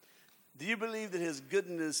Do you believe that his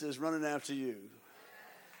goodness is running after you?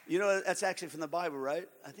 You know, that's actually from the Bible, right?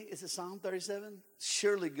 I think, is it Psalm 37?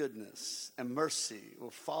 Surely goodness and mercy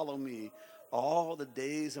will follow me all the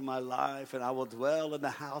days of my life, and I will dwell in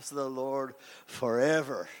the house of the Lord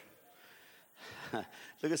forever.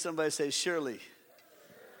 Look at somebody say, surely.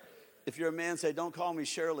 If you're a man, say, don't call me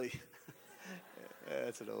Shirley.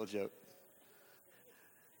 That's an old joke.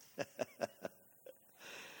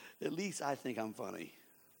 At least I think I'm funny.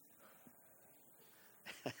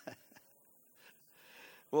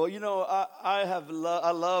 Well, you know,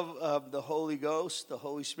 I love the Holy Ghost, the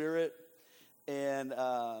Holy Spirit, and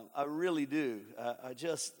I really do.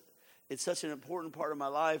 It's such an important part of my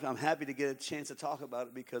life. I'm happy to get a chance to talk about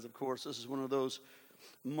it because, of course, this is one of those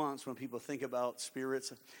months when people think about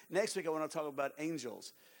spirits. Next week, I want to talk about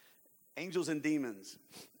angels and demons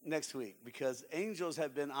next week, because angels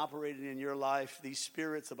have been operating in your life. These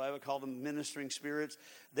spirits, the Bible called them ministering spirits.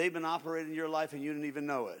 They've been operating in your life and you didn't even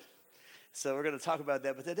know it. So we're going to talk about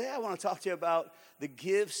that. But today I want to talk to you about the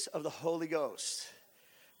gifts of the Holy Ghost.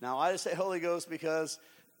 Now, I just say Holy Ghost because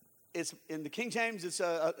it's in the King James. It's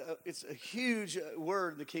a huge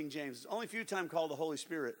word in the King James. It's only a few times called the Holy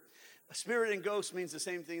Spirit. Spirit and ghost means the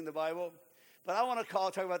same thing in the Bible. But I want to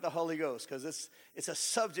talk about the Holy Ghost because it's a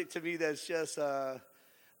subject to me that's just,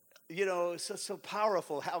 it's so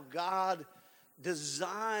powerful how God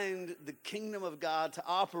designed the kingdom of God to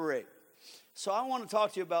operate. So I want to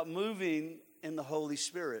talk to you about moving in the Holy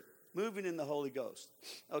Spirit, moving in the Holy Ghost.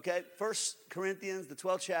 Okay, 1 Corinthians, the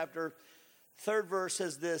 12th chapter, 3rd verse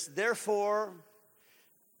says this: therefore,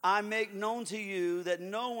 I make known to you that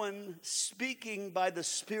no one speaking by the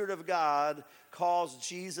Spirit of God calls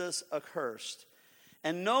Jesus accursed.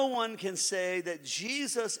 And no one can say that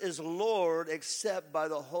Jesus is Lord except by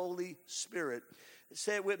the Holy Spirit.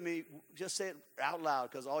 Say it with me. Just say it out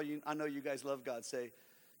loud, because I know you guys love God. Say,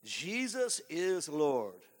 Jesus is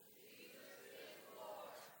Lord.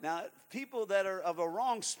 Now, people that are of a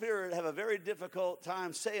wrong spirit have a very difficult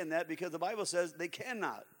time saying that because the Bible says they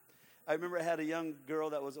cannot. I remember I had a young girl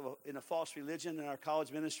that was in a false religion in our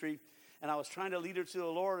college ministry, and I was trying to lead her to the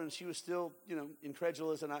Lord, and she was still,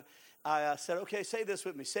 incredulous. And I said, okay, say this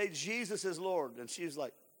with me. Say, Jesus is Lord. And she was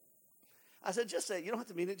like, I said, just say it. You don't have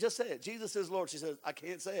to mean it. Just say it. Jesus is Lord. She says, I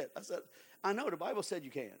can't say it. I said, I know. The Bible said you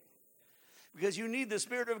can. Because you need the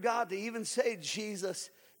Spirit of God to even say Jesus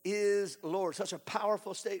is Lord. Such a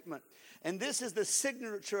powerful statement. And this is the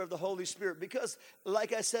signature of the Holy Spirit. Because,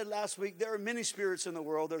 like I said last week, there are many spirits in the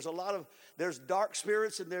world. There's dark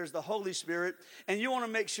spirits and there's the Holy Spirit. And you want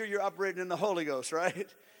to make sure you're operating in the Holy Ghost, right?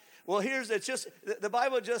 Well, the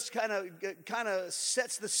Bible just kind of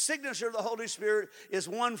sets the signature of the Holy Spirit is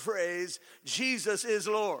one phrase: Jesus is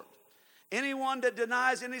Lord. Anyone that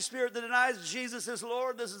denies, any spirit that denies Jesus is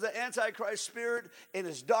Lord, this is the Antichrist spirit in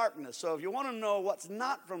its darkness. So if you want to know what's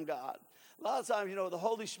not from God, a lot of times, the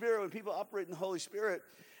Holy Spirit, when people operate in the Holy Spirit,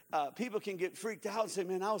 people can get freaked out and say,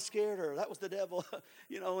 man, I was scared, or that was the devil.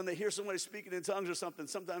 When they hear somebody speaking in tongues or something,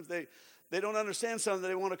 sometimes they don't understand something,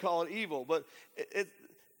 they want to call it evil. But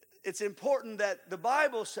it's important that the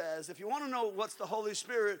Bible says, if you want to know what's the Holy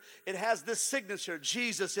Spirit, it has this signature: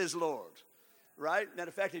 Jesus is Lord. Right? Matter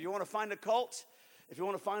of fact, if you want to find a cult, if you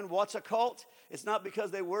want to find what's a cult, it's not because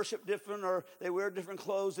they worship different or they wear different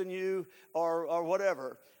clothes than you or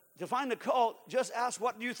whatever. To find a cult, just ask,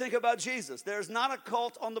 what do you think about Jesus? There's not a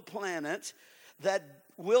cult on the planet that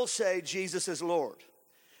will say Jesus is Lord.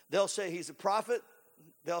 They'll say he's a prophet.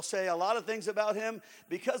 They'll say a lot of things about him.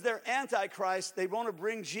 Because they're Antichrist, they want to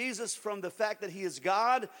bring Jesus from the fact that he is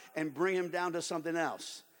God and bring him down to something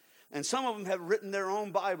else. And some of them have written their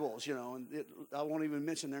own Bibles, and I won't even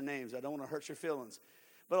mention their names. I don't want to hurt your feelings.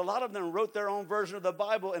 But a lot of them wrote their own version of the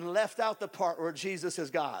Bible and left out the part where Jesus is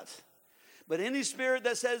God. But any spirit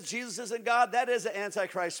that says Jesus isn't God, that is an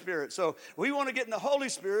Antichrist spirit. So we want to get in the Holy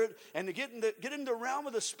Spirit, and to get in the realm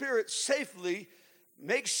of the Spirit safely,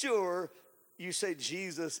 make sure you say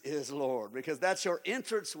Jesus is Lord, because that's your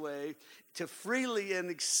entrance way to freely and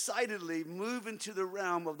excitedly move into the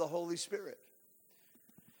realm of the Holy Spirit.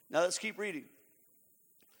 Now let's keep reading.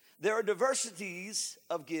 There are diversities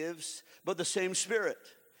of gifts, but the same Spirit.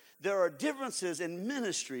 There are differences in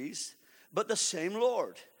ministries, but the same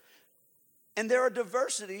Lord. And there are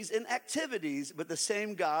diversities in activities, but the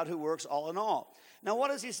same God who works all in all. Now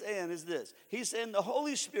what is he saying is this. He's saying the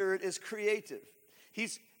Holy Spirit is creative. He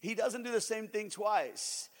doesn't do the same thing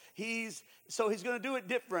twice. He's going to do it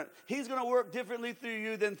different. He's going to work differently through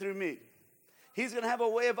you than through me. He's going to have a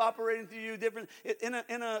way of operating through you different.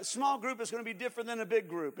 In a small group, it's going to be different than a big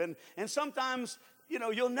group. And sometimes,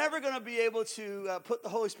 you're never going to be able to put the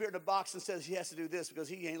Holy Spirit in a box and says he has to do this, because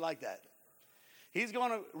he ain't like that. He's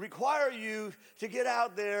going to require you to get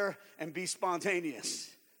out there and be spontaneous.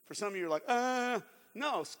 For some of you, you're like,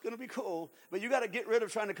 no, it's going to be cool. But you got to get rid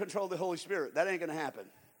of trying to control the Holy Spirit. That ain't going to happen.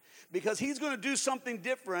 Because he's going to do something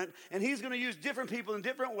different, and he's going to use different people in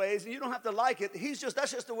different ways, and you don't have to like it.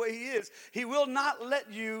 That's just the way he is. He will not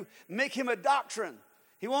let you make him a doctrine.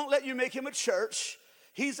 He won't let you make him a church.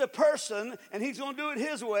 He's a person, and he's going to do it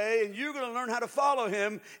his way, and you're going to learn how to follow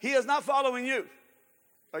him. He is not following you.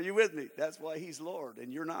 Are you with me? That's why he's Lord,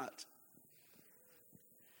 and you're not.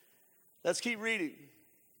 Let's keep reading.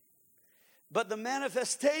 But the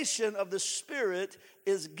manifestation of the Spirit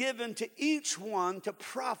is given to each one to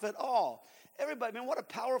profit all. Everybody, man, what a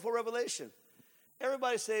powerful revelation.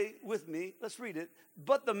 Everybody say with me, let's read it.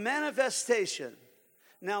 But the manifestation.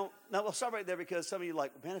 Now we'll stop right there because some of you are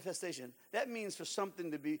like, manifestation. That means for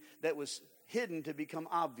something to be, that was hidden to become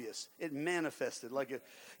obvious. It manifested. Like,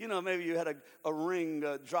 maybe you had a ring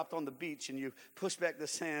dropped on the beach and you pushed back the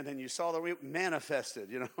sand and you saw the ring manifested,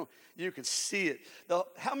 You could see it.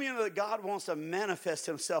 How many know that God wants to manifest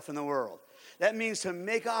himself in the world? That means to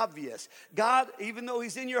make obvious. God, even though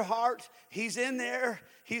he's in your heart, he's in there.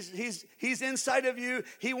 He's inside of you.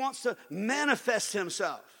 He wants to manifest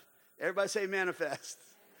himself. Everybody say manifest.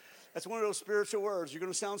 That's one of those spiritual words. You're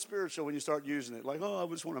going to sound spiritual when you start using it. Like, I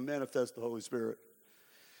just want to manifest the Holy Spirit.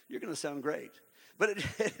 You're going to sound great. But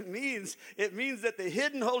it means that the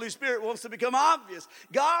hidden Holy Spirit wants to become obvious.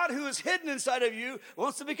 God, who is hidden inside of you,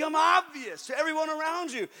 wants to become obvious to everyone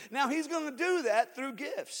around you. Now, he's going to do that through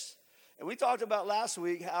gifts. And we talked about last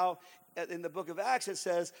week how in the book of Acts it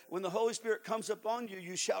says, when the Holy Spirit comes upon you,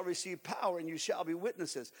 you shall receive power and you shall be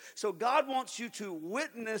witnesses. So God wants you to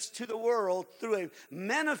witness to the world through a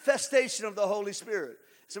manifestation of the Holy Spirit.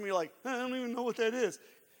 Some of you are like, I don't even know what that is.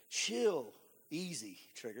 Chill. Easy,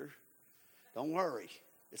 Trigger. Don't worry.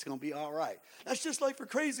 It's going to be all right. That's just like for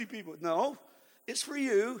crazy people. No, it's for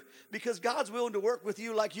you because God's willing to work with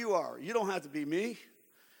you like you are. You don't have to be me.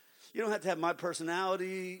 You don't have to have my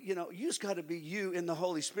personality. You just got to be you in the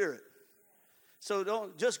Holy Spirit. So you're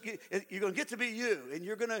going to get to be you,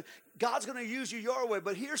 and God's going to use you your way.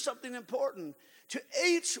 But here's something important. To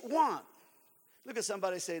each one, look at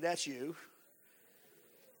somebody say, that's you.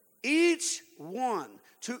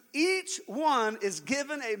 To each one is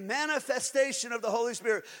given a manifestation of the Holy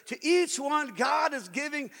Spirit. To each one, God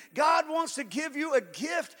wants to give you a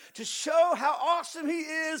gift to show how awesome he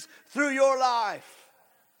is through your life.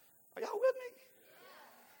 Are y'all with me?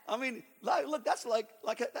 I mean, look, that's like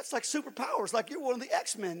superpowers. Like you're one of the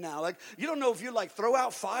X-Men now. Like you don't know if you throw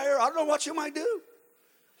out fire. I don't know what you might do.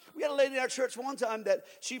 We had a lady in our church one time that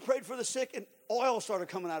she prayed for the sick and oil started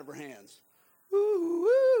coming out of her hands. Woo,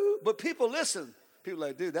 woo. But people listen. People are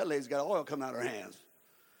like, dude, that lady's got oil coming out of her hands.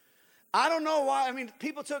 I don't know why. I mean,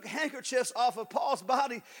 people took handkerchiefs off of Paul's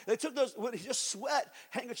body. They took those, just sweat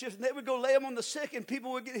handkerchiefs, and they would go lay them on the sick, and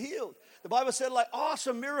people would get healed. The Bible said,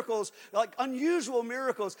 awesome miracles, unusual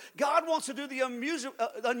miracles. God wants to do the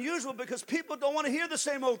unusual because people don't want to hear the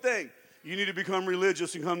same old thing. You need to become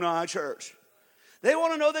religious and come to our church. They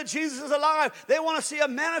want to know that Jesus is alive. They want to see a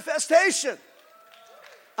manifestation.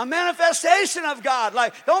 A manifestation of God.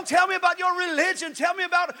 Don't tell me about your religion. Tell me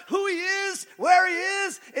about who he is, where he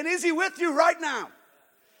is, and is he with you right now?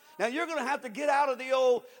 Now, you're going to have to get out of the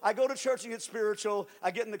old, I go to church and get spiritual,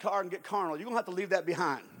 I get in the car and get carnal. You're going to have to leave that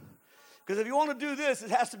behind. Because if you want to do this,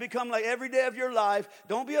 it has to become like every day of your life.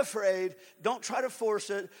 Don't be afraid. Don't try to force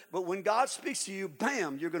it. But when God speaks to you,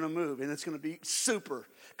 bam, you're going to move. And it's going to be super.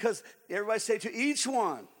 Because everybody say, to each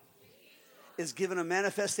one is given a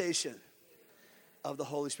manifestation of the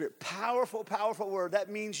Holy Spirit. Powerful, powerful word. That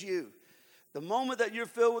means you. The moment that you're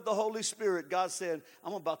filled with the Holy Spirit, God said,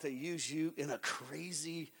 I'm about to use you in a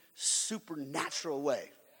crazy, supernatural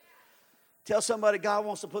way. Tell somebody God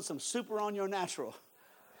wants to put some super on your natural.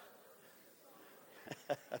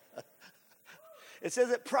 It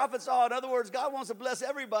says it profits all. In other words, God wants to bless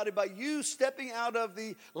everybody by you stepping out of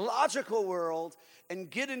the logical world and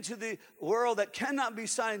get into the world that cannot be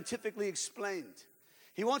scientifically explained.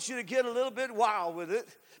 He wants you to get a little bit wild with it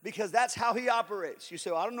because that's how he operates. You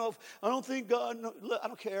say, well, I don't think God, no, look, I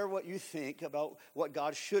don't care what you think about what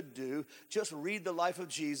God should do. Just read the life of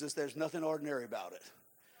Jesus. There's nothing ordinary about it.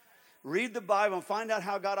 Read the Bible and find out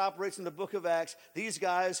how God operates in the book of Acts. These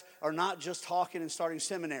guys are not just talking and starting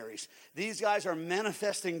seminaries. These guys are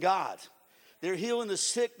manifesting God. They're healing the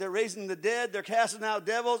sick. They're raising the dead. They're casting out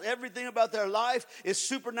devils. Everything about their life is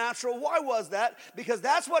supernatural. Why was that? Because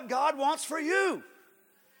that's what God wants for you.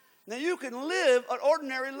 Now, you can live an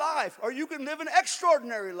ordinary life, or you can live an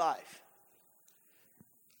extraordinary life.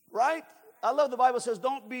 Right? I love the Bible says,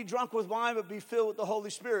 don't be drunk with wine, but be filled with the Holy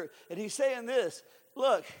Spirit. And he's saying this,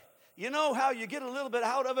 look, you know how you get a little bit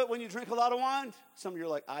out of it when you drink a lot of wine? Some of you are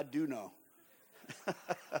like, I do know.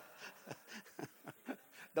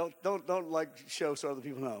 Don't like show so other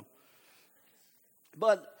people know.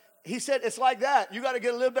 But he said it's like that. You got to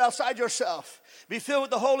get a little bit outside yourself. Be filled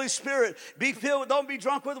with the Holy Spirit. Don't be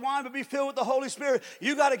drunk with wine, but be filled with the Holy Spirit.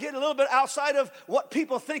 You got to get a little bit outside of what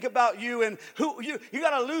people think about you, and who you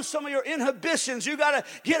got to lose some of your inhibitions. You got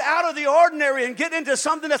to get out of the ordinary and get into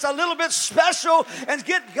something that's a little bit special and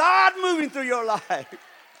get God moving through your life.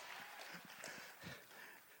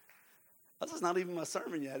 This is not even my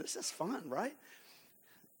sermon yet. It's just fun, right?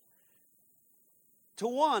 To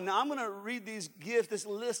one, now I'm going to read these gifts, this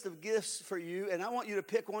list of gifts for you, and I want you to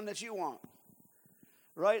pick one that you want.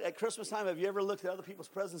 Right? At Christmas time, have you ever looked at other people's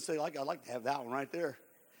presents and say, I'd like to have that one right there?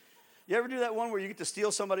 You ever do that one where you get to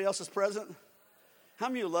steal somebody else's present? How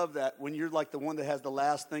many of you love that when you're like the one that has the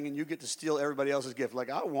last thing and you get to steal everybody else's gift? Like,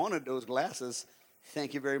 I wanted those glasses.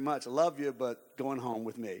 Thank you very much. I love you, but going home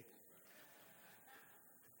with me.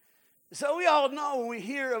 So we all know when we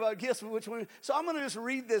hear about gifts, so I'm going to just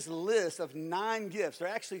read this list of 9 gifts. There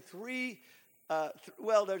are actually 3,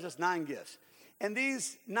 there's just 9 gifts. And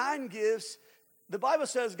these 9 gifts, the Bible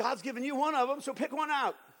says God's given you one of them, so pick one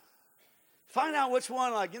out. Find out which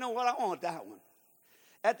one, like, you know what, I want that one.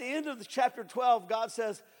 At the end of the chapter 12, God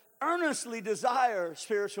says, earnestly desire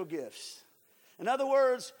spiritual gifts. In other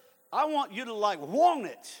words, I want you to want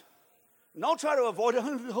it. Don't try to avoid it.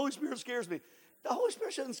 The Holy Spirit scares me. The Holy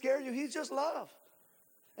Spirit shouldn't scare you. He's just love.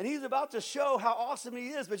 And he's about to show how awesome he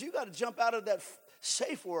is. But you got to jump out of that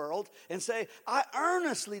safe world and say, I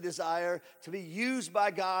earnestly desire to be used by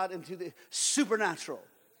God into the supernatural.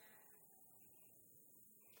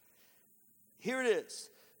 Here it is.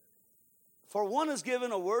 For one is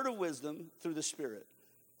given a word of wisdom through the Spirit.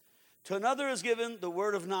 To another is given the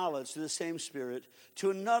word of knowledge through the same Spirit. To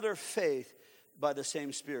another, faith by the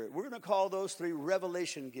same Spirit. We're going to call those 3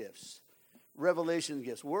 revelation gifts. Revelation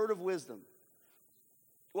gifts. Word of wisdom.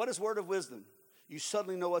 What is word of wisdom? You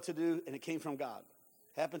suddenly know what to do, and it came from God.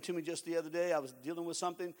 Happened to me just the other day. I was dealing with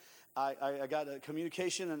something. I got a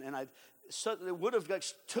communication, and it would have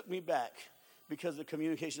took me back because of the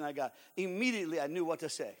communication I got. Immediately, I knew what to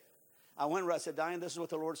say. I went where I said, Diane, this is what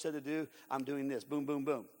the Lord said to do. I'm doing this. Boom, boom,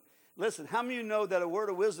 boom. Listen, how many of you know that a word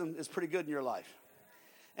of wisdom is pretty good in your life?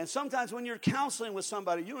 And sometimes when you're counseling with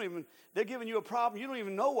somebody, they're giving you a problem, you don't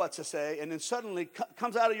even know what to say, and then suddenly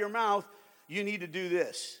comes out of your mouth, you need to do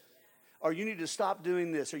this, or you need to stop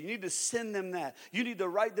doing this, or you need to send them that. You need to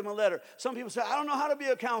write them a letter. Some people say, I don't know how to be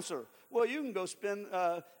a counselor. Well, you can go spend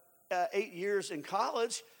 8 years in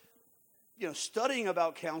college, studying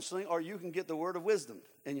about counseling, or you can get the word of wisdom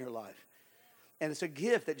in your life. And it's a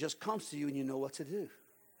gift that just comes to you and you know what to do.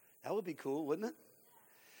 That would be cool, wouldn't it?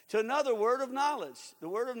 To another, word of knowledge. The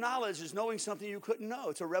word of knowledge is knowing something you couldn't know.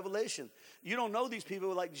 It's a revelation. You don't know these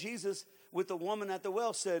people like Jesus with the woman at the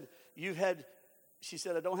well said, she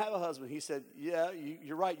said, I don't have a husband. He said, yeah,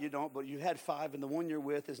 you're right, you don't, but you had 5 and the one you're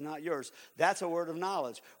with is not yours. That's a word of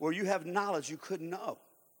knowledge. Where you have knowledge you couldn't know.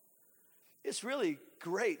 It's really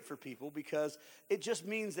great for people because it just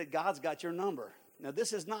means that God's got your number. Now,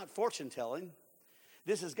 this is not fortune telling.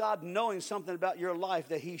 This is God knowing something about your life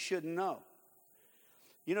that he shouldn't know.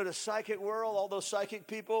 The psychic world, all those psychic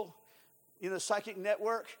people, psychic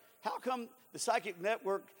network. How come the psychic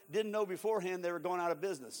network didn't know beforehand they were going out of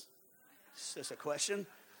business? It's just a question.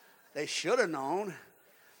 They should have known.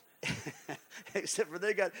 Except for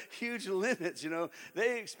they got huge limits,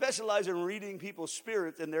 They specialize in reading people's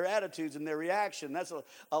spirits and their attitudes and their reaction. That's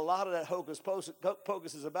a lot of that hocus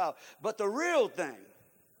pocus is about. But the real thing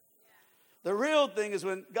is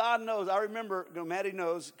when God knows. I remember, Maddie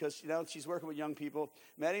knows, because she's working with young people.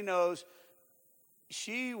 Maddie knows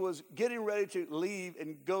she was getting ready to leave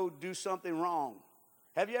and go do something wrong.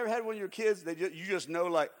 Have you ever had one of your kids that you just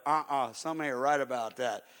know, something ain't right about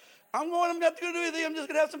that? I'm not going to do anything. I'm just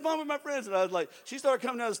going to have some fun with my friends. And I was like, she started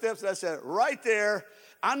coming down the steps, and I said, right there,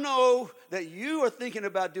 I know that you are thinking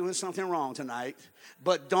about doing something wrong tonight,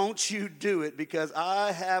 but don't you do it because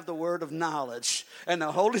I have the word of knowledge. And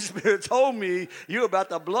the Holy Spirit told me you're about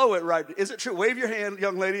to blow it right. Is it true? Wave your hand,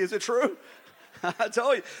 young lady. Is it true? I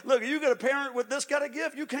told you. Look, you got a parent with this kind of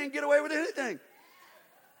gift, you can't get away with anything.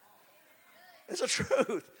 It's the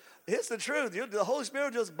truth. It's the truth. The Holy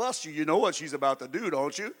Spirit just busts you. You know what she's about to do,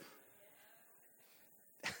 don't you?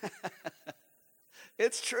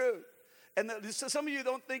 It's true. And so some of you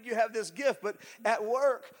don't think you have this gift, but at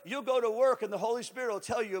work, you'll go to work and the Holy Spirit will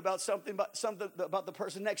tell you about something about the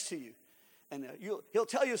person next to you. And he'll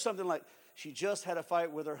tell you something like, she just had a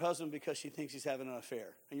fight with her husband because she thinks he's having an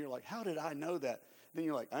affair. And you're like, how did I know that? Then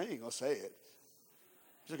you're like, I ain't going to say it.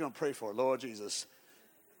 I'm just going to pray for it. Lord Jesus,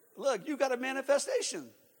 Look, you got a manifestation.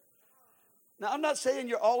 Now, I'm not saying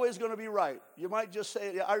you're always going to be right. You might just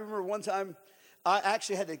say it. I remember one time I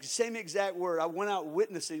actually had the same exact word. I went out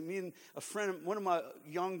witnessing. Me and a friend, one of my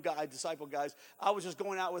young guys, disciple guys, I was just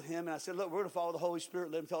going out with him, and I said, look, we're going to follow the Holy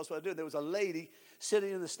Spirit. Let him tell us what to do. There was a lady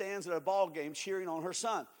sitting in the stands at a ball game cheering on her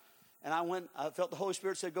son. And I felt the Holy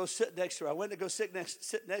Spirit said, go sit next to her. I went to go sit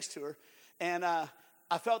next to her, and I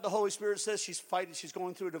felt the Holy Spirit says she's fighting. She's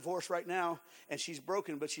going through a divorce right now, and she's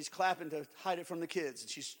broken, but she's clapping to hide it from the kids, and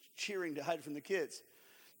she's cheering to hide it from the kids.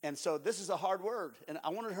 And so this is a hard word, and I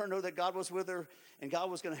wanted her to know that God was with her, and God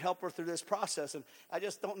was going to help her through this process, and I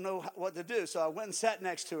just don't know what to do. So I went and sat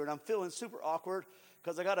next to her, and I'm feeling super awkward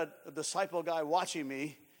because I got a disciple guy watching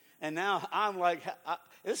me, and now I'm like,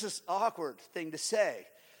 this is an awkward thing to say.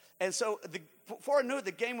 And so before I knew it,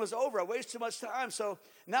 the game was over. I wasted too much time. So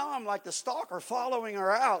now I'm like the stalker following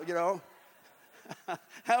her out, you know.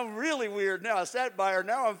 I'm really weird now. I sat by her.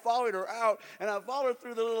 Now I'm following her out. And I followed her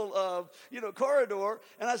through the little, corridor.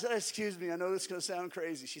 And I said, excuse me, I know this is going to sound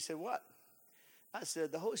crazy. She said, what? I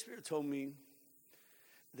said, the Holy Spirit told me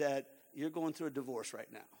that you're going through a divorce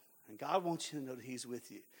right now. And God wants you to know that he's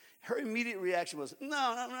with you. Her immediate reaction was,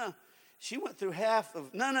 no. She went through half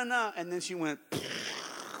of, no. And then she went,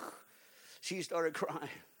 she started crying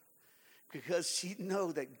because she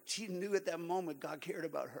knew at that moment God cared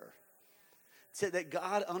about her. Said that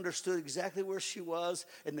God understood exactly where she was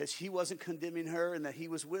and that he wasn't condemning her and that he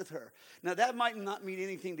was with her. Now, that might not mean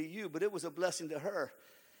anything to you, but it was a blessing to her.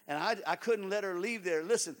 And I couldn't let her leave there.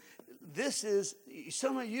 Listen, this is,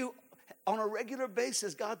 some of you, on a regular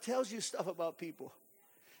basis, God tells you stuff about people.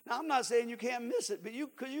 Now, I'm not saying you can't miss it, but you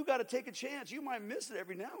got to take a chance. You might miss it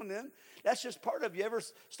every now and then. That's just part of it. You ever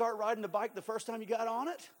start riding the bike the first time you got on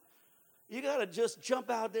it? You got to just jump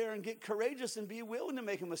out there and get courageous and be willing to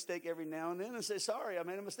make a mistake every now and then and say, sorry, I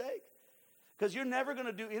made a mistake. Because you're never going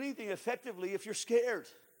to do anything effectively if you're scared.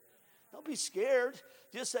 Don't be scared.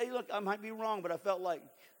 Just say, look, I might be wrong, but I felt like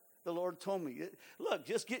the Lord told me. Look,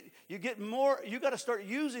 you got to start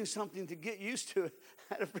using something to get used to it.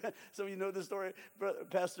 Some of you know this story.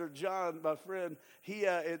 Pastor John, my friend, he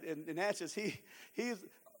in Natchez,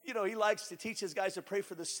 he likes to teach his guys to pray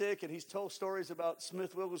for the sick, and he's told stories about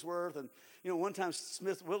Smith Wigglesworth. And, one time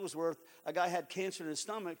Smith Wigglesworth, a guy had cancer in his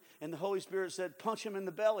stomach, and the Holy Spirit said, punch him in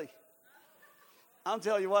the belly. I'm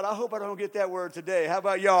telling you what, I hope I don't get that word today. How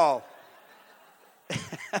about y'all?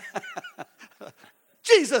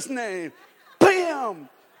 Jesus' name. Bam!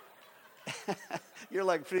 You're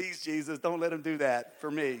like, please, Jesus, don't let him do that for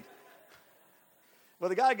me. Well,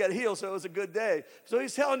 the guy got healed, so it was a good day. So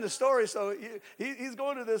he's telling the story. So he's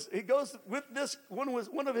going to this. He goes with this.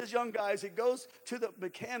 One of his young guys. He goes to the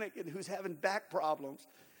mechanic who's having back problems,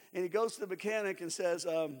 and he goes to the mechanic and says,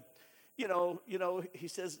 he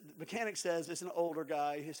says, the mechanic says, it's an older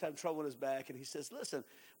guy. He's having trouble with his back, and he says, listen,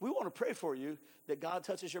 we want to pray for you that God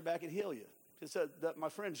touches your back and heal you. He said that my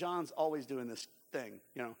friend John's always doing this thing.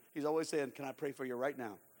 He's always saying, can I pray for you right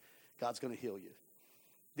now? God's going to heal you.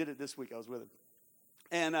 Did it this week. I was with him.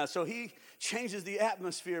 And so he changes the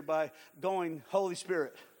atmosphere by going, Holy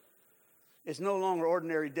Spirit. It's no longer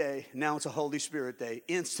ordinary day. Now it's a Holy Spirit day,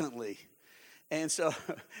 instantly. And so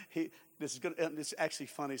this is actually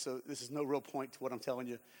funny, so this is no real point to what I'm telling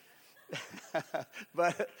you.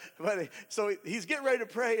 but so he's getting ready to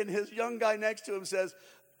pray, and his young guy next to him says,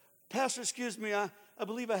 Pastor, excuse me, I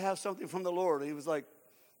believe I have something from the Lord. And he was like,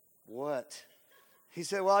 what? He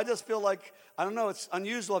said, well, I just feel like, I don't know, it's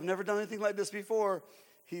unusual. I've never done anything like this before.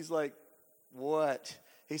 He's like, what?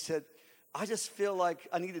 He said, I just feel like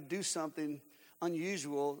I need to do something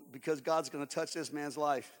unusual because God's going to touch this man's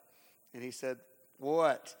life. And he said,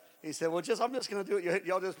 what? He said, well, I'm just going to do it.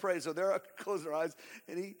 Y'all just pray. So they're closed their eyes.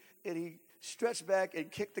 And he stretched back and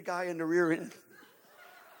kicked the guy in the rear end.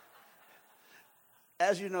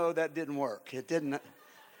 As you know, that didn't work. It didn't.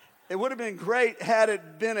 It would have been great had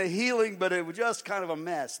it been a healing, but it was just kind of a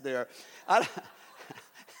mess there.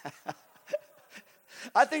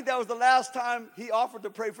 I think that was the last time he offered to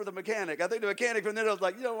pray for the mechanic. I think the mechanic from then was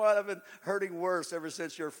like, you know what, I've been hurting worse ever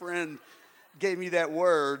since your friend gave me that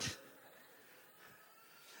word.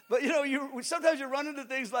 But, sometimes you run into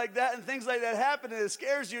things like that, and things like that happen, and it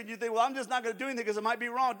scares you, and you think, well, I'm just not going to do anything because it might be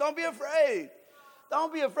wrong. Don't be afraid.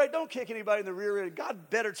 Don't be afraid. Don't kick anybody in the rear end. God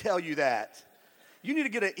better tell you that. You need to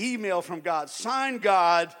get an email from God. Sign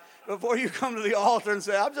God before you come to the altar and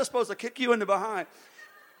say, I'm just supposed to kick you in the behind.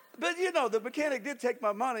 But, the mechanic did take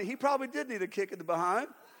my money. He probably did need a kick in the behind.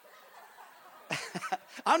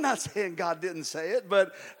 I'm not saying God didn't say it,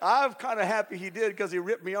 but I'm kind of happy he did because he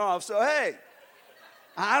ripped me off. So, hey,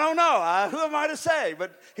 I don't know. Who am I to say?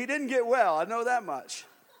 But he didn't get well. I know that much.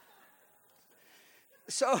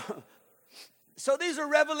 So these are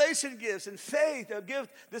revelation gifts and faith.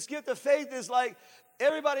 This gift of faith is like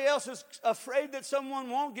everybody else is afraid that someone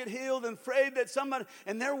won't get healed and afraid that somebody,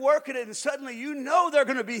 and they're working it, and suddenly you know they're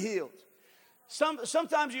going to be healed.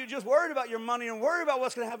 Sometimes you're just worried about your money and worried about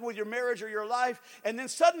what's going to happen with your marriage or your life, and then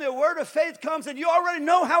suddenly a word of faith comes and you already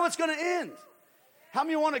know how it's going to end. How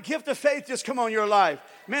many want a gift of faith just come on your life?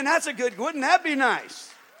 Man, that's a good, wouldn't that be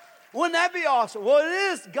nice? Wouldn't that be awesome? Well, it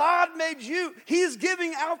is. God made you. He is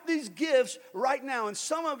giving out these gifts right now. And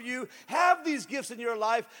some of you have these gifts in your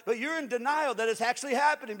life, but you're in denial that it's actually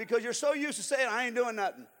happening because you're so used to saying, I ain't doing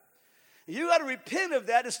nothing. You got to repent of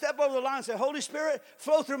that and step over the line and say, Holy Spirit,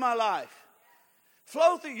 flow through my life.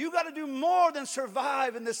 Flow through. You got to do more than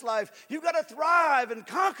survive in this life. You got to thrive and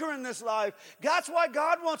conquer in this life. That's why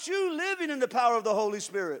God wants you living in the power of the Holy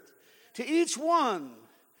Spirit. To each one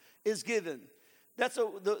is given. That's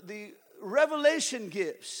the revelation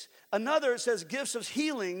gifts. Another, it says, gifts of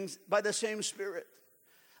healings by the same Spirit.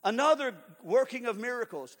 Another, working of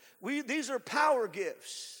miracles. These are power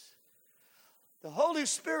gifts. The Holy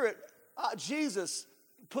Spirit, Jesus,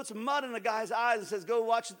 puts mud in a guy's eyes and says, go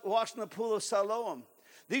wash in the pool of Siloam.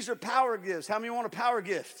 These are power gifts. How many want a power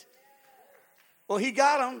gift? Well, he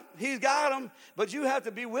got them. He's got them. But you have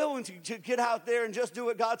to be willing to get out there and just do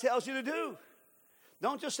what God tells you to do.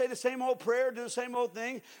 Don't just say the same old prayer, do the same old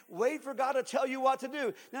thing. Wait for God to tell you what to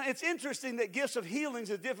do. Now, it's interesting that gifts of healings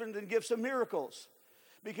is different than gifts of miracles.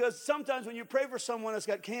 Because sometimes when you pray for someone that's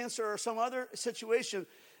got cancer or some other situation,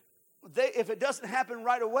 if it doesn't happen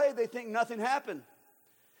right away, they think nothing happened.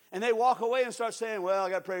 And they walk away and start saying, well, I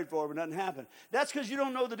got prayed for, but nothing happened. That's because you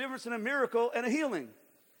don't know the difference in a miracle and a healing.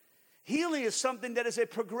 Healing is something that is a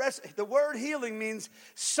progressive. The word healing means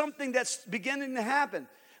something that's beginning to happen.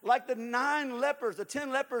 Like the 10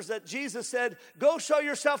 lepers that Jesus said, go show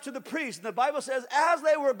yourself to the priest. And the Bible says, as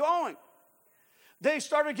they were going, they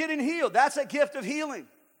started getting healed. That's a gift of healing.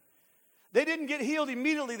 They didn't get healed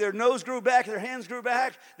immediately. Their nose grew back, their hands grew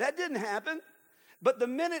back. That didn't happen. But the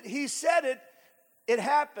minute he said it, it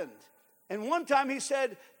happened. And one time he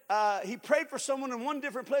said, he prayed for someone in one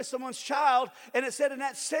different place, someone's child, and it said in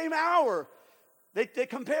that same hour, they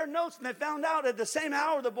compared notes and they found out at the same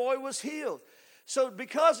hour the boy was healed. So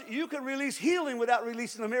because you can release healing without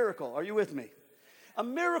releasing a miracle. Are you with me? A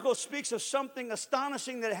miracle speaks of something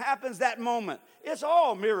astonishing that happens that moment. It's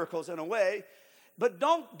all miracles in a way. But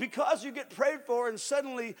because you get prayed for and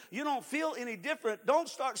suddenly you don't feel any different, don't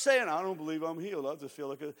start saying, I don't believe I'm healed. I just feel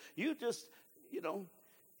like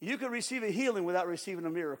you can receive a healing without receiving a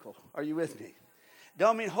miracle. Are you with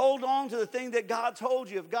me? Hold on to the thing that God told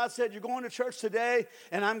you. If God said you're going to church today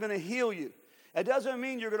and I'm going to heal you, it doesn't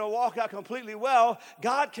mean you're going to walk out completely well.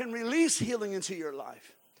 God can release healing into your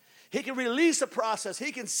life. He can release a process.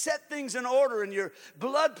 He can set things in order in your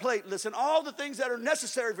blood platelets and all the things that are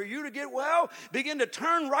necessary for you to get well. Begin to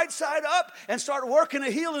turn right side up and start working a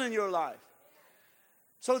healing in your life.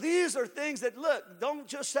 So these are things that, look, don't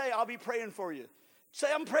just say, I'll be praying for you. Say,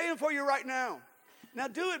 I'm praying for you right now. Now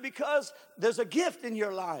do it because there's a gift in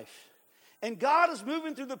your life. And God is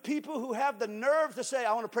moving through the people who have the nerve to say,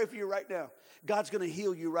 I want to pray for you right now. God's going to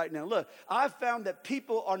heal you right now. Look, I've found that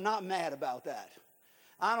people are not mad about that.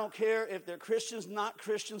 I don't care if they're Christians, not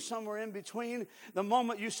Christians, somewhere in between. The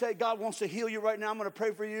moment you say, God wants to heal you right now, I'm going to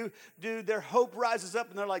pray for you, dude, their hope rises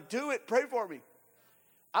up and they're like, do it, pray for me.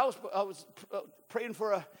 I was praying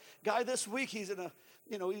for a guy this week. He's in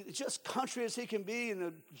he's just country as he can be in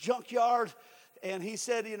a junkyard. And he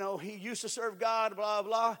said, he used to serve God, blah,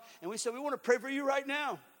 blah. And we said, we want to pray for you right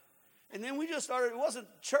now. And then we just started, it wasn't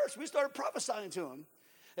church, we started prophesying to him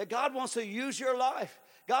that God wants to use your life.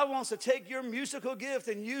 God wants to take your musical gift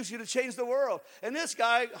and use you to change the world. And this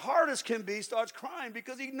guy, hard as can be, starts crying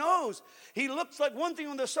because he knows. He looks like one thing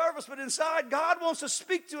on the surface, but inside, God wants to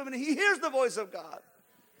speak to him, and he hears the voice of God.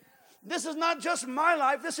 This is not just my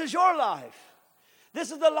life, this is your life.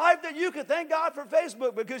 This is the life that you can. Thank God for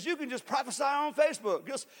Facebook, because you can just prophesy on Facebook.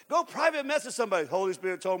 Just go private message somebody. Holy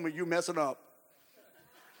Spirit told me you messing up.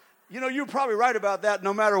 You're probably right about that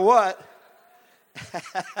no matter what.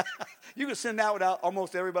 You can send that out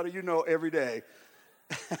almost everybody you know every day.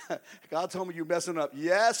 God told me you messing up.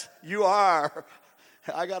 Yes, you are.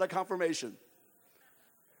 I got a confirmation.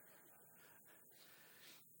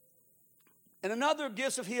 And another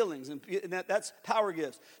gifts of healings, and that's power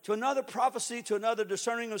gifts. To another prophecy, to another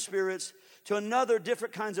discerning of spirits, to another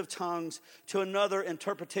different kinds of tongues, to another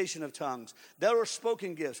interpretation of tongues. There are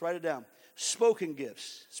spoken gifts. Write it down. Spoken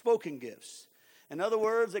gifts. Spoken gifts. In other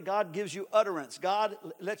words, that God gives you utterance. God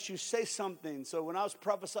lets you say something. So when I was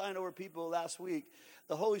prophesying over people last week,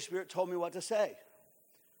 the Holy Spirit told me what to say.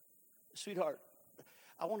 Sweetheart,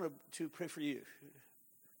 I want to pray for you.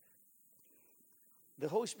 The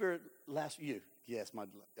Holy Spirit yes.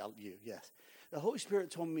 The Holy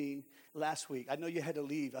Spirit told me last week, I know you had to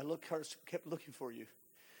leave. I kept looking for you.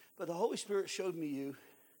 But the Holy Spirit showed me you,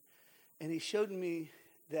 and he showed me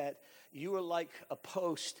that you were like a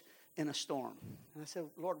post in a storm. And I said,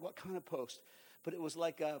 Lord, what kind of post? But it was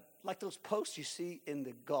like those posts you see in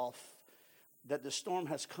the Gulf, that the storm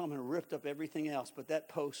has come and ripped up everything else, but that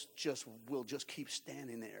post will just keep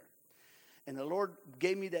standing there. And the Lord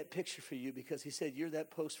gave me that picture for you because he said, you're that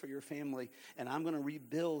post for your family, and I'm going to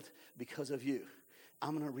rebuild because of you.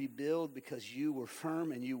 I'm going to rebuild because you were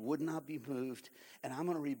firm and you would not be moved. And I'm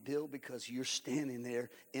going to rebuild because you're standing there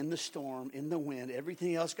in the storm, in the wind.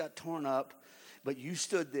 Everything else got torn up, but you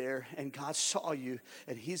stood there and God saw you.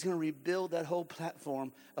 And he's going to rebuild that whole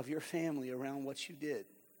platform of your family around what you did.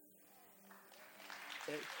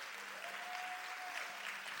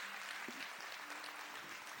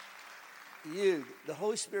 The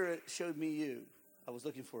Holy Spirit showed me you. I was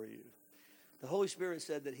looking for you. The Holy Spirit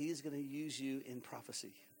said that he's going to use you in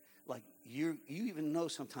prophecy. Like you even know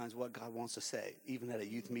sometimes what God wants to say, even at a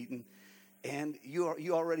youth meeting. And you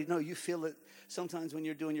already know, you feel it sometimes when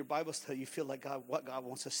you're doing your Bible study, you feel like what God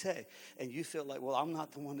wants to say. And you feel like, well, I'm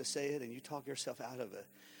not the one to say it, and you talk yourself out of it.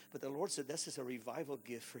 But the Lord said, this is a revival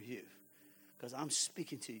gift for you because I'm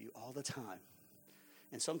speaking to you all the time.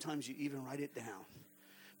 And sometimes you even write it down.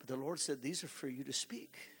 But the Lord said, these are for you to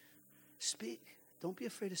speak. Speak. Don't be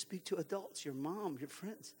afraid to speak to adults, your mom, your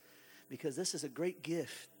friends, because this is a great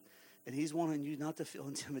gift. And he's wanting you not to feel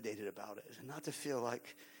intimidated about it, and not to feel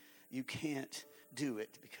like you can't do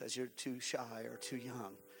it because you're too shy or too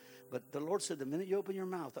young. But the Lord said, the minute you open your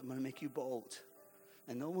mouth, I'm going to make you bold.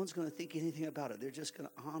 And no one's going to think anything about it. They're just going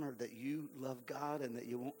to honor that you love God and that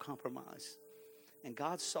you won't compromise. And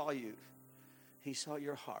God saw you. He saw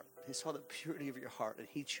your heart. He saw the purity of your heart, and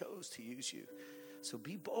he chose to use you. So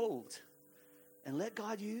be bold and let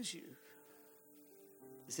God use you.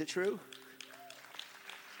 Is it true?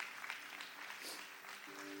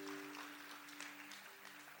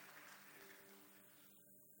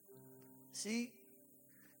 See,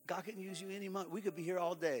 God can use you any month. We could be here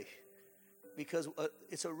all day because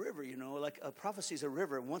it's a river, like a prophecy is a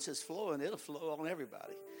river. And once it's flowing, it'll flow on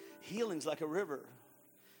everybody. Healing's like a river.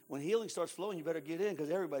 When healing starts flowing, you better get in because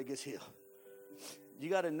everybody gets healed. You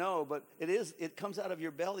got to know, but it comes out of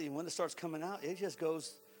your belly, and when it starts coming out,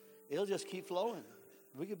 it'll just keep flowing.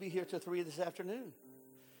 We could be here till 3 this afternoon.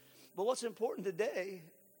 But what's important today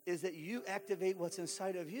is that you activate what's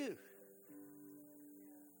inside of you.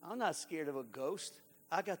 I'm not scared of a ghost.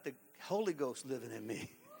 I got the Holy Ghost living in me.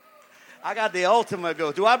 I got the ultimate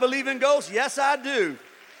ghost. Do I believe in ghosts? Yes, I do.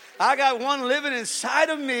 I got one living inside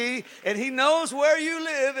of me, and he knows where you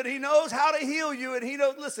live, and he knows how to heal you, and he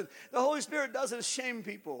knows, listen, the Holy Spirit doesn't shame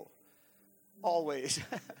people. Always.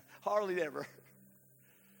 Hardly ever.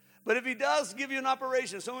 But if he does give you an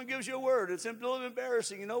operation, someone gives you a word, it's a little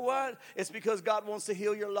embarrassing. You know what? It's because God wants to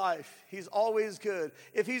heal your life. He's always good.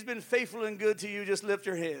 If he's been faithful and good to you, just lift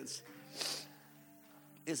your hands.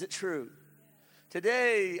 Is it true?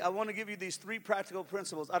 Today, I want to give you these 3 practical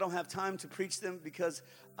principles. I don't have time to preach them because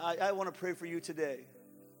I want to pray for you today.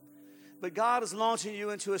 But God is launching you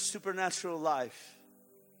into a supernatural life.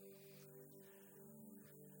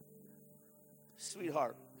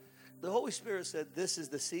 Sweetheart, the Holy Spirit said this is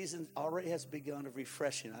the season already has begun of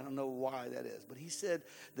refreshing. I don't know why that is, but he said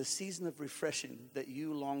the season of refreshing that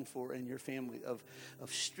you long for in your family, of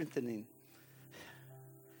strengthening.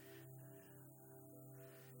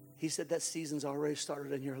 He said that season's already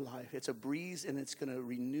started in your life. It's a breeze, and it's going to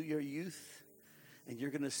renew your youth, and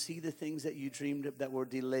you're going to see the things that you dreamed of that were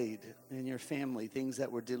delayed in your family, things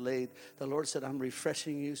that were delayed. The Lord said, I'm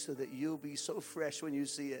refreshing you so that you'll be so fresh when you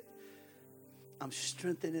see it. I'm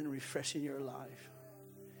strengthening and refreshing your life.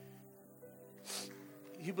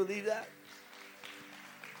 You believe that?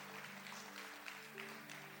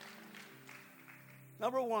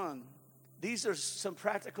 Number 1, these are some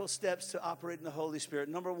practical steps to operate in the Holy Spirit.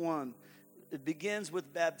 Number 1, it begins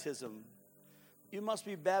with baptism. You must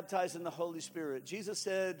be baptized in the Holy Spirit. Jesus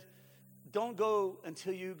said, don't go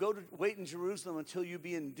until you wait in Jerusalem until you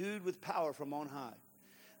be endued with power from on high.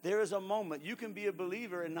 There is a moment you can be a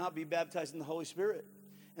believer and not be baptized in the Holy Spirit.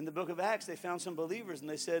 In the book of Acts, they found some believers and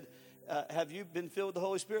they said, have you been filled with the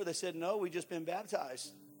Holy Spirit? They said, no, we just been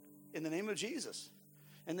baptized in the name of Jesus.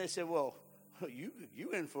 And they said, well, you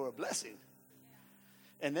in for a blessing.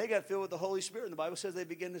 And they got filled with the Holy Spirit. And the Bible says they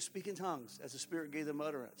began to speak in tongues as the Spirit gave them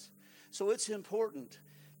utterance. So it's important.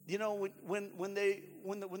 You know, when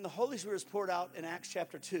the Holy Spirit is poured out in Acts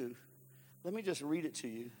chapter 2, let me just read it to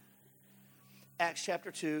you. Acts chapter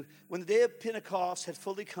 2, when the day of Pentecost had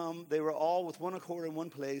fully come, they were all with one accord in one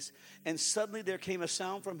place, and suddenly there came a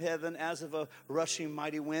sound from heaven as of a rushing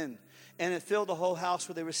mighty wind, and it filled the whole house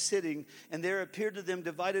where they were sitting, and there appeared to them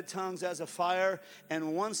divided tongues as of fire,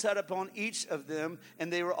 and one sat upon each of them,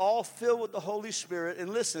 and they were all filled with the Holy Spirit, and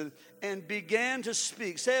listen, and began to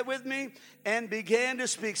speak. Say it with me, and began to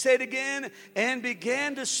speak. Say it again, and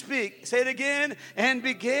began to speak. Say it again, and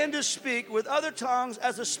began to speak with other tongues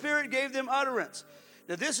as the Spirit gave them utterance.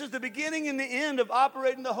 Now, this is the beginning and the end of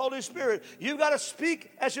operating the Holy Spirit. You've got to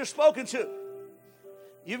speak as you're spoken to.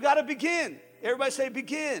 You've got to begin. Everybody say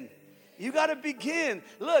begin. You got to begin.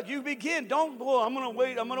 Look, you begin. Don't go, I'm going to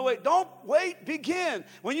wait, I'm going to wait. Don't wait, begin.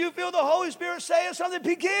 When you feel the Holy Spirit saying something,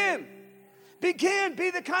 begin. Begin. Be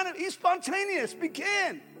the kind of, be spontaneous.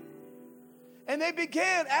 Begin. And they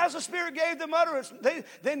began as the Spirit gave them utterance. They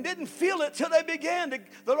didn't feel it till they began.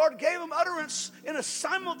 The Lord gave them utterance in a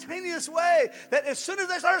simultaneous way that as soon as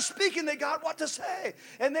they started speaking, they got what to say.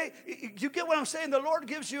 And you get what I'm saying? The Lord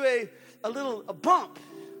gives you a bump.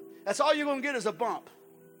 That's all you're going to get is a bump.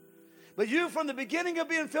 But you, from the beginning of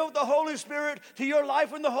being filled with the Holy Spirit to your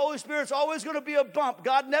life in the Holy Spirit, it's always going to be a bump.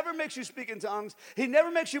 God never makes you speak in tongues. He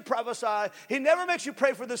never makes you prophesy. He never makes you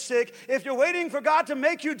pray for the sick. If you're waiting for God to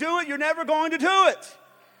make you do it, you're never going to do it.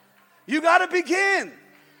 You got to begin.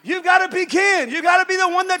 You've got to begin. You got to be the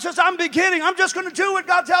one that says, I'm beginning. I'm just going to do what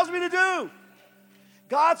God tells me to do.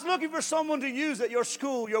 God's looking for someone to use at your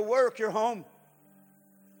school, your work, your home.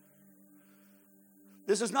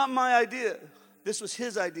 This is not my idea. This was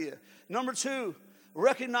His idea. Number 2,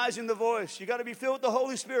 recognizing the voice. You got to be filled with the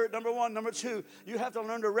Holy Spirit, number 1. Number 2, you have to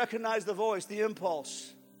learn to recognize the voice, the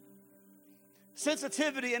impulse.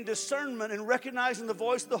 Sensitivity and discernment in recognizing the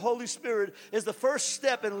voice of the Holy Spirit is the first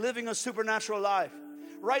step in living a supernatural life.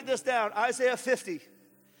 Write this down, Isaiah 50,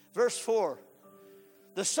 verse 4.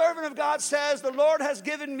 The servant of God says, the Lord has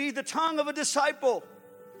given me the tongue of a disciple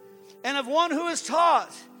and of one who is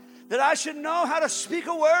taught, that I should know how to speak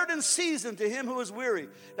a word in season to him who is weary.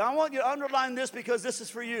 Now, I want you to underline this because this is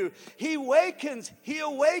for you. He awakens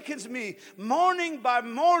me morning by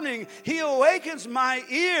morning. He awakens my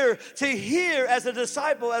ear to hear as a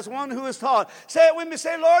disciple, as one who is taught. Say it with me.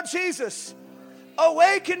 Say, Lord Jesus,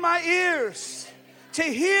 awaken my ears to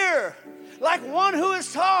hear like one who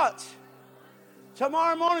is taught.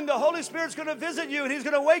 Tomorrow morning, the Holy Spirit's going to visit you, and He's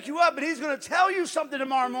going to wake you up, and He's going to tell you something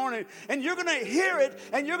tomorrow morning, and you're going to hear it,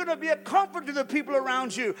 and you're going to be a comfort to the people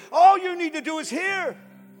around you. All you need to do is hear.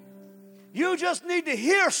 You just need to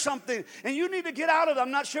hear something, and you need to get out of it.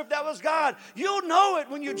 I'm not sure if that was God. You'll know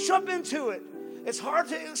it when you jump into it. It's hard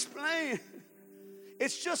to explain.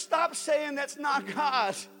 It's just stop saying that's not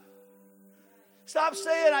God. Stop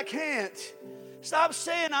saying I can't. Stop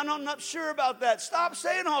saying, I'm not sure about that. Stop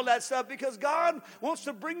saying all that stuff because God wants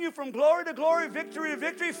to bring you from glory to glory, victory to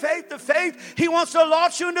victory, faith to faith. He wants to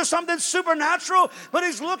launch you into something supernatural, but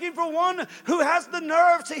He's looking for one who has the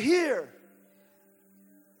nerve to hear.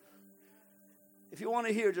 If you want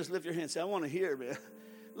to hear, just lift your hand and say, I want to hear, man.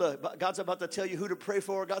 Look, God's about to tell you who to pray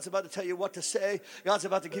for. God's about to tell you what to say. God's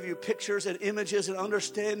about to give you pictures and images and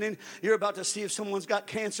understanding. You're about to see if someone's got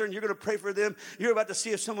cancer and you're going to pray for them. You're about to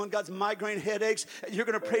see if someone got migraine headaches and you're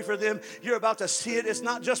going to pray for them. You're about to see it. It's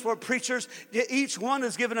not just for preachers. Each one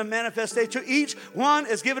is given a manifestation. To each one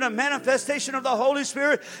is given a manifestation of the Holy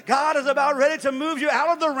Spirit. God is about ready to move you out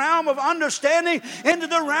of the realm of understanding into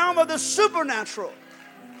the realm of the supernatural.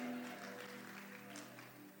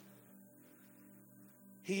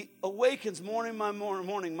 He awakens morning by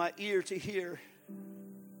morning my ear to hear.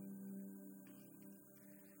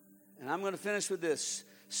 And I'm going to finish with this.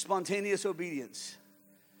 Spontaneous obedience.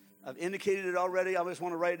 I've indicated it already. I just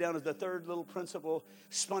want to write it down as the third little principle.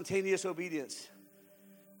 Spontaneous obedience.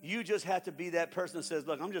 You just have to be that person that says,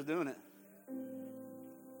 look, I'm just doing it.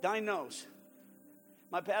 Diane knows.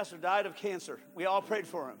 My pastor died of cancer. We all prayed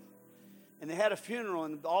for him. And they had a funeral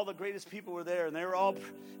and all the greatest people were there. And they were all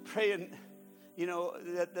praying, you know,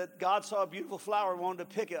 that God saw a beautiful flower and wanted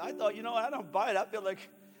to pick it. I thought, you know what, I don't buy it. I feel like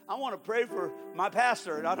I want to pray for my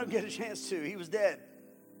pastor, and I don't get a chance to. He was dead.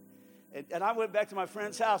 And I went back to my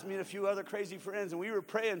friend's house, me and a few other crazy friends, and we were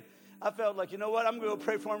praying. I felt like, you know what, I'm going to go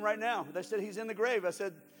pray for him right now. They said, he's in the grave. I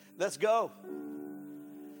said, let's go.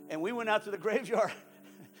 And we went out to the graveyard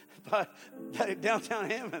by downtown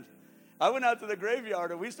Hammond. I went out to the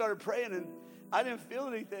graveyard, and we started praying, and I didn't feel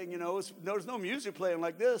anything, you know. There was no music playing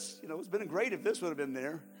like this. You know, it would have been great if this would have been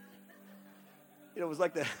there. You know, it was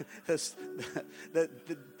like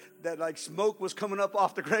that like smoke was coming up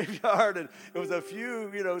off the graveyard, and it was a few,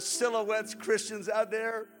 you know, silhouettes, Christians out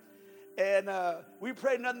there. And we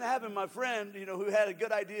prayed, nothing happened. My friend, who had a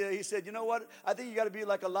good idea, he said, you know what? I think you got to be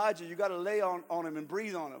like Elijah. You got to lay on him and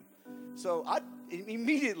breathe on him. So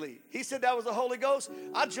immediately, he said that was the Holy Ghost.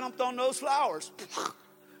 I jumped on those flowers.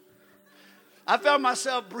 I found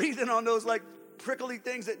myself breathing on those like prickly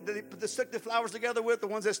things that they stick the flowers together with, the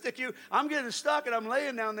ones that stick you. I'm getting stuck and I'm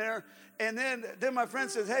laying down there. And then my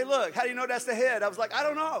friend says, hey, look, how do you know that's the head? I was like, I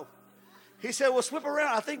don't know. He said, well, swip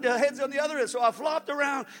around. I think the head's on the other end. So I flopped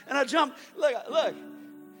around and I jumped. Look.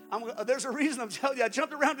 There's a reason I'm telling you. I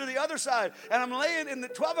jumped around to the other side. And I'm laying in the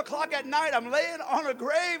 12 o'clock at night. I'm laying on a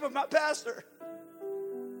grave of my pastor.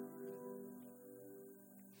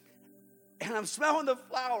 And I'm smelling the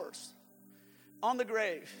flowers on the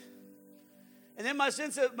grave. And then my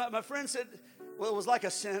friend said, well, it was like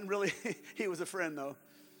a sin, really. He was a friend, though.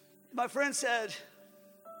 My friend said,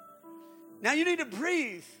 now you need to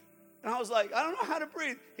breathe. And I was like, I don't know how to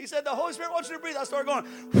breathe. He said, the Holy Spirit wants you to breathe. I started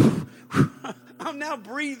going, I'm now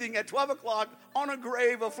breathing at 12 o'clock on a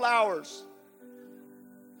grave of flowers.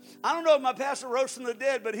 I don't know if my pastor rose from the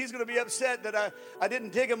dead, but he's going to be upset that I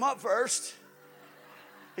didn't dig him up first.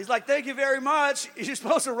 He's like, thank you very much. You're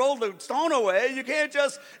supposed to roll the stone away. You can't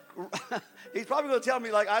just... He's probably going to tell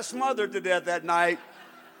me, like, I smothered to death that night.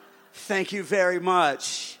 Thank you very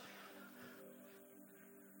much.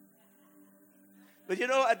 But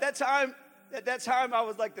at that time, I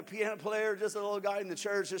was like the piano player, just a little guy in the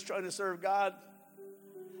church, just trying to serve God.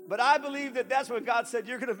 But I believe that's when God said,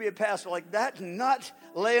 you're going to be a pastor. Like that nut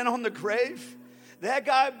laying on the grave, that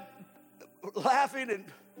guy laughing and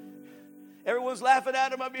everyone's laughing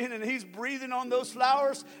at him, and he's breathing on those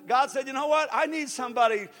flowers. God said, you know what? I need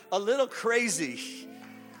somebody a little crazy.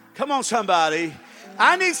 Come on, somebody.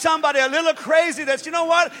 I need somebody a little crazy that's, you know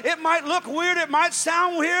what? It might look weird. It might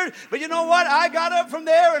sound weird. But you know what? I got up from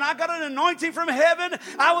there and I got an anointing from heaven.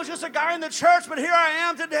 I was just a guy in the church, but here I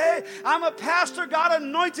am today. I'm a pastor. God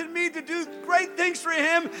anointed me to do great things for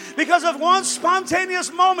him because of one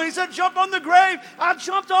spontaneous moment. He said, jump on the grave. I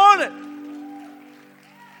jumped on it.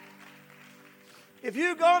 If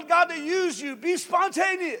you want God to use you, be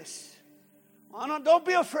spontaneous. Don't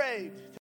be afraid.